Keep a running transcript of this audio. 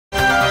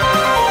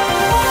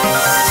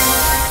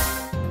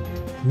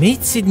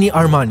Meet Sydney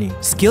Armani,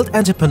 skilled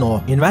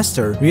entrepreneur,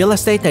 investor, real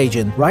estate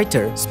agent,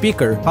 writer,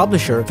 speaker,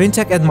 publisher,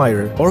 fintech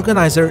admirer,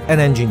 organizer, and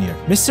engineer.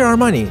 Mr.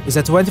 Armani is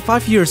a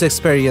 25 years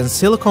experienced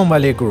Silicon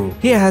Valley guru.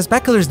 He has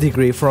bachelor's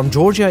degree from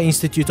Georgia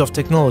Institute of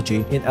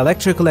Technology in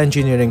electrical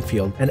engineering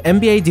field, an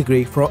MBA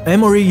degree from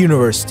Emory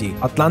University,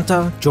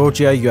 Atlanta,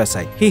 Georgia,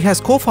 USA. He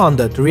has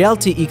co-founded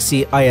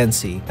RealtyXe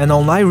Inc, an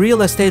online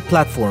real estate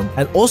platform,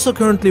 and also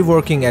currently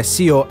working as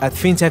CEO at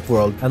Fintech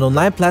World, an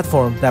online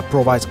platform that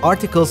provides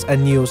articles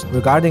and news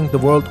regarding the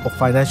world of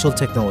financial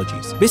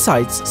technologies.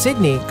 Besides,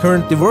 Sydney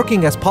currently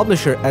working as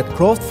publisher at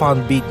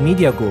CrowdFund Beat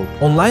Media Group,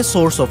 online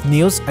source of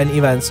news and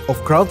events of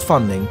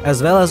crowdfunding,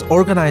 as well as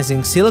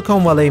organizing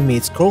Silicon Valley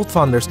Meets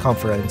Crowdfunders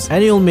conference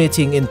annual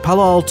meeting in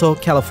Palo Alto,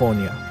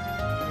 California.